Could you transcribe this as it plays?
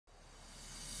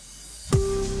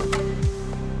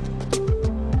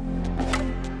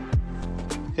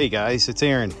Hey guys, it's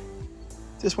Aaron.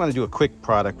 Just want to do a quick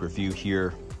product review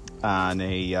here on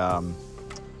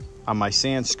my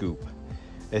sand scoop.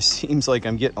 It seems like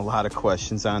I'm getting a lot of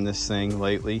questions on this thing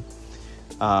lately.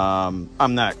 I'm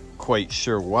not quite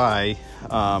sure why,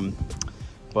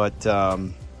 but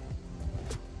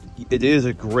it is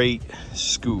a great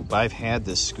scoop. I've had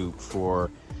this scoop for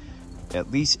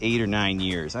at least 8 or 9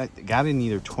 years. I got it in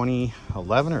either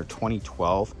 2011 or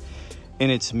 2012,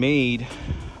 and it's made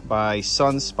by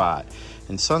Sunspot.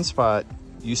 And Sunspot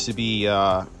used to be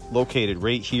located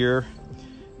right here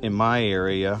in my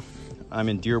area. I'm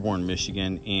in Dearborn,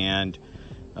 Michigan, and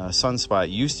Sunspot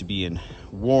used to be in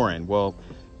Warren. Well,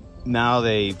 now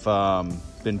they've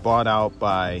been bought out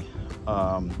by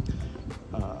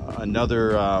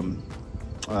another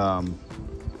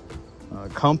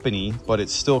company, but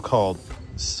it's still called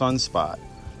Sunspot,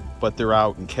 but they're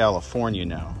out in California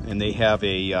now, and they have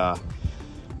a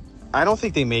I don't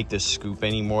think they make this scoop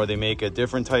anymore. They make a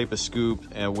different type of scoop,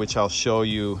 which I'll show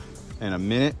you in a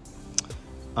minute,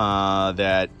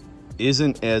 that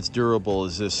isn't as durable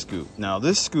as this scoop. Now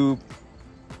this scoop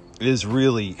is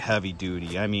really heavy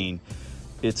duty. I mean,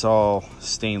 it's all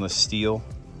stainless steel,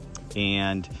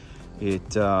 and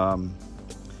it's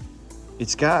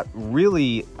got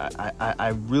really, I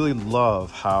really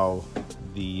love how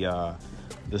the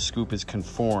scoop is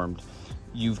conformed.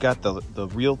 You've got the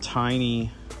real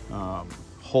tiny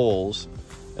holes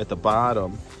at the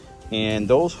bottom, and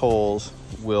those holes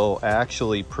will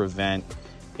actually prevent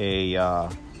a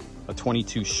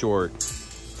 22 short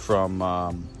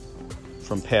from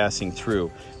passing through.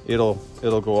 It'll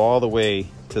go all the way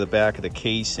to the back of the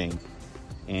casing,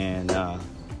 and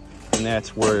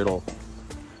that's where it'll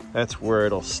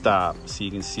stop. So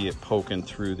you can see it poking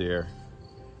through there.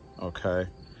 Okay,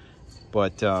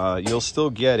 but you'll still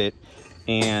get it.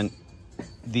 And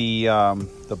the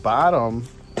bottom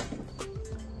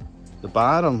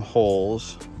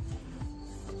holes,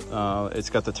 it's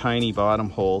got the tiny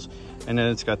bottom holes, and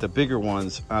then it's got the bigger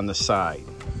ones on the side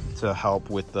to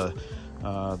help with the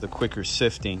quicker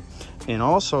sifting. And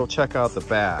also check out the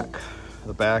back.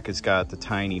 The back has got the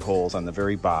tiny holes on the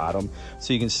very bottom,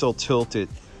 so you can still tilt it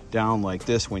down like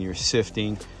this when you're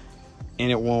sifting,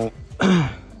 and it won't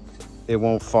it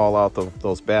won't fall out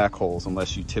those back holes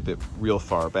unless you tip it real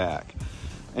far back.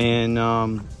 And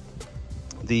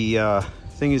the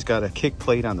thing has got a kick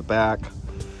plate on the back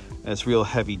that's real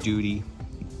heavy duty,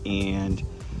 and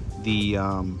the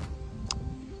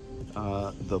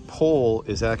pole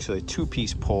is actually a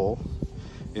 2-piece pole.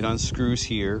 It unscrews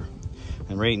here,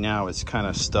 and right now it's kind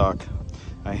of stuck.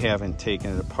 I haven't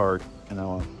taken it apart in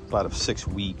about 6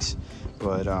 weeks,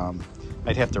 but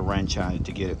I'd have to wrench on it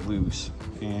to get it loose.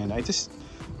 And I just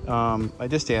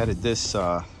added this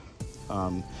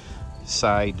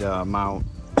side mount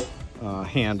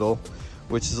handle,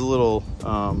 which is a little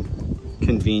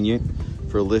convenient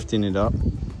for lifting it up.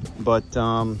 But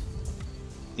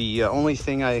the only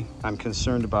thing I'm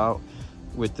concerned about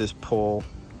with this pole,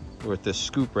 or with this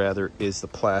scoop rather, is the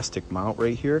plastic mount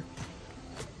right here.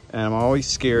 And I'm always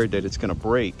scared that it's gonna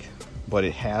break, but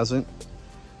it hasn't.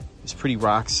 It's pretty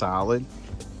rock solid.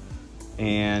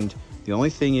 And the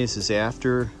only thing is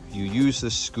after you use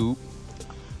this scoop,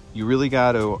 you really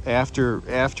got to, after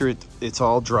it's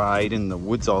all dried and the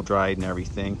wood's all dried and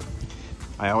everything,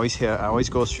 I always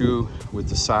go through with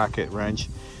the socket wrench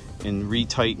and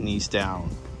retighten these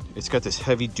down. It's got this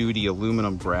heavy duty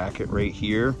aluminum bracket right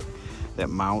here that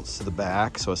mounts to the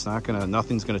back, so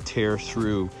nothing's gonna tear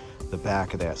through the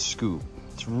back of that scoop.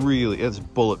 It's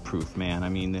bulletproof, man. I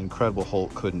mean, the Incredible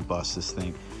Hulk couldn't bust this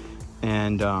thing.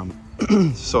 And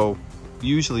so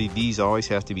usually these always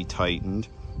have to be tightened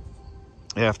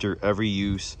after every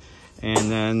use.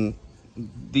 And then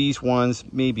these ones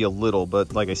maybe a little,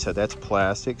 but like I said, that's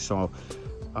plastic, so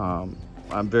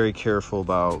I'm very careful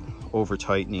about over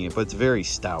tightening it, but it's very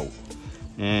stout.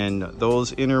 And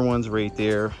those inner ones right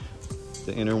there,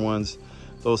 the inner ones,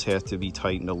 those have to be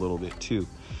tightened a little bit too.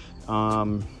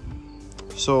 Yeah,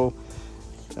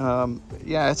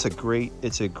 it's a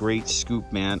great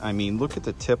scoop, man. I mean, look at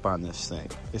the tip on this thing.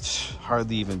 It's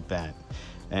hardly even bent.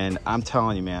 And I'm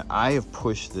telling you, man, I have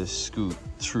pushed this scoop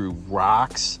through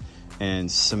rocks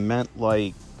and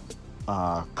cement-like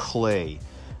clay.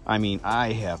 I mean,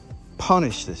 I have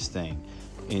punished this thing,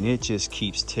 and it just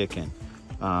keeps ticking.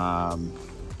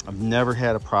 I've never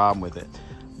had a problem with it.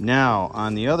 Now,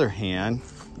 on the other hand,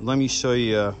 let me show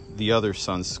you the other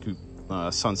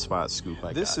Sunspot scoop I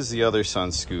got. This is the other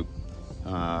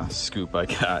Sunspot scoop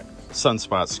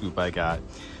I got.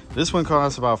 This one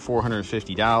cost about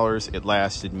 $450. It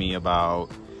lasted me about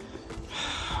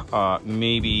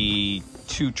maybe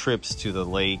 2 trips to the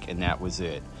lake, and that was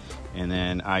it. and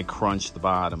then I crunched the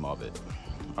bottom of it.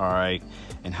 All right,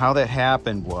 and how that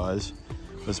happened was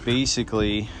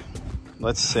basically,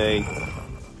 let's say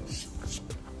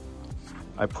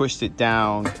I pushed it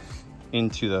down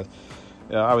into the,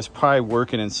 I was probably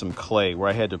working in some clay where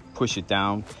I had to push it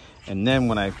down, and then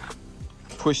when I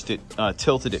pushed it,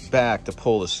 tilted it back to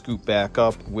pull the scoop back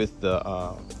up with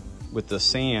the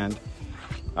sand,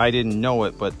 I didn't know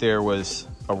it, but there was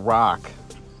a rock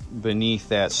beneath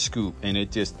that scoop, and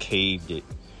it just caved it.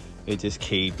 It just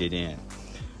caved it in.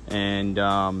 And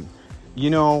you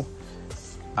know,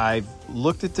 I've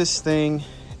looked at this thing,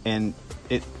 and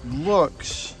it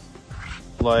looks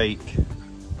like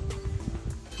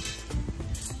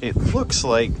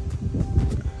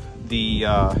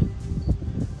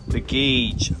the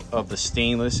gauge of the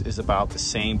stainless is about the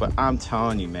same, but I'm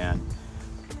telling you, man,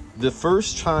 the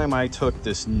first time I took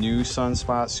this new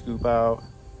Sunspot scoop out,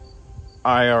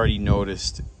 I already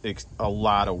noticed a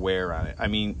lot of wear on it. I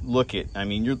mean, look at, I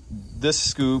mean, this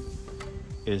scoop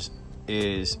is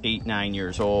 8-9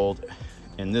 years old,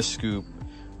 and this scoop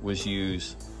was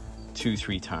used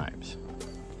 2-3 times.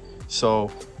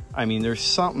 So, I mean, there's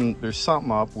something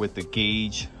up with the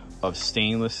gauge of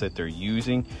stainless that they're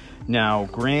using. Now,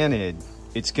 granted,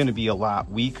 it's going to be a lot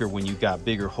weaker when you got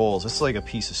bigger holes. It's like a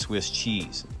piece of Swiss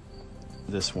cheese,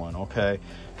 this one, okay,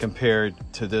 compared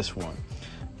to this one.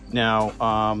 Now,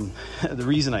 the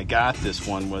reason I got this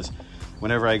one was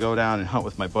whenever I go down and hunt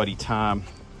with my buddy Tom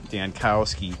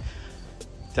Dankowski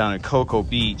down at Cocoa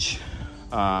Beach,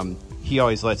 he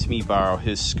always lets me borrow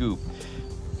his scoop.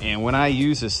 And when I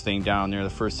use this thing down there the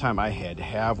first time, I had to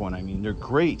have one. I mean, they're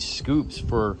great scoops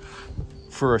for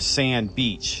a sand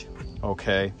beach,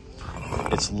 okay?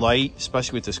 It's light,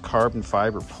 especially with this carbon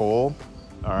fiber pole,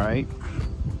 all right?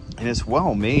 And it's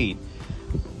well made,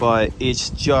 but it's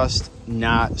just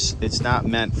not, it's not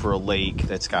meant for a lake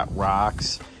that's got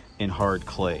rocks and hard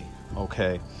clay,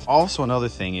 okay? Also, another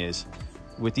thing is,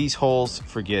 with these holes,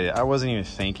 forget it. I wasn't even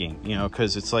thinking, you know,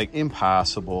 because it's like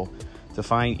impossible to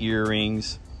find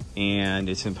earrings, and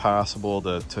it's impossible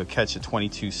to catch a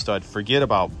 22 stud. Forget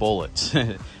about bullets.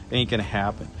 It ain't gonna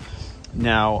happen.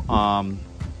 Now,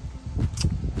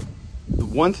 the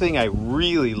one thing I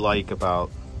really like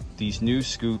about these new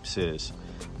scoops is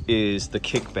the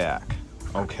kickback,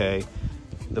 okay?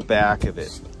 The back of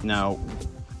it. Now,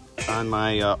 on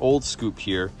my old scoop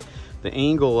here, the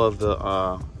angle of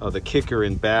the kicker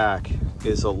and back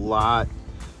is a lot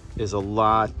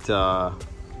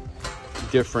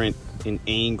different in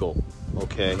angle,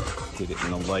 okay? Get it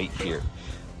in the light here.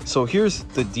 So here's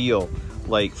the deal.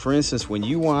 Like, for instance, when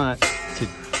you want to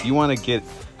get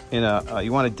in a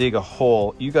you want to dig a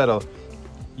hole, you gotta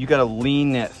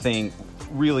lean that thing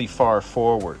really far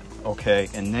forward, okay,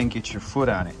 and then get your foot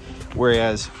on it.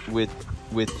 Whereas with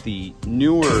the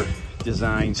newer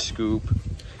design scoop,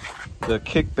 the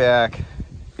kickback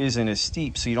isn't as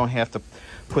steep, so you don't have to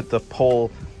put the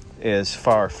pole as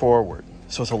far forward.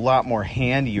 So it's a lot more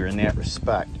handier in that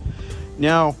respect.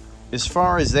 Now, as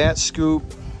far as that scoop,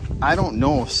 I don't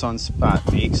know if Sunspot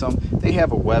makes them. They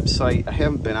have a website. I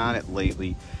haven't been on it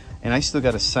lately, and I still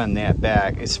got to send that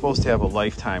back. It's supposed to have a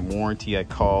lifetime warranty. I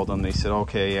called them. They said,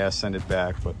 okay, yeah, send it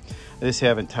back, but I just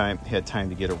haven't had time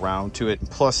to get around to it. And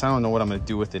plus, I don't know what I'm going to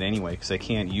do with it anyway, because I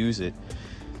can't use it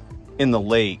in the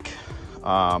lake.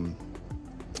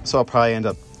 So I'll probably end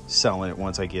up selling it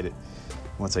once I get it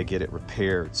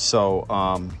repaired. So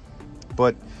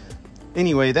but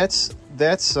anyway, that's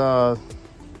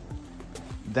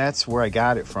where I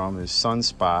got it from, is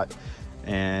Sunspot,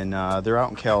 and they're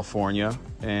out in California.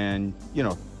 And you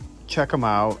know, check them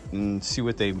out and see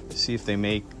if they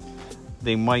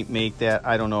might make that.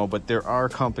 I don't know, but there are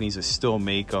companies that still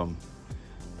make them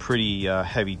pretty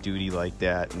heavy duty like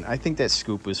that. And I think that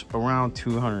scoop was around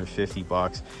 250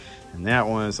 bucks, and that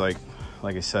one is like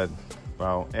I said,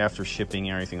 well, after shipping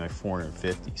and everything, like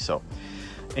 450. So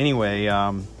anyway,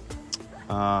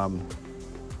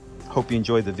 hope you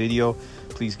enjoyed the video.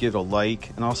 Please give it a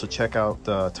like, and also check out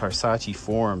the Tarsace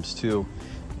forums too,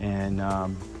 and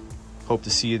hope to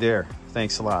see you there.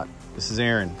 Thanks a lot. This is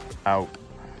Aaron, out.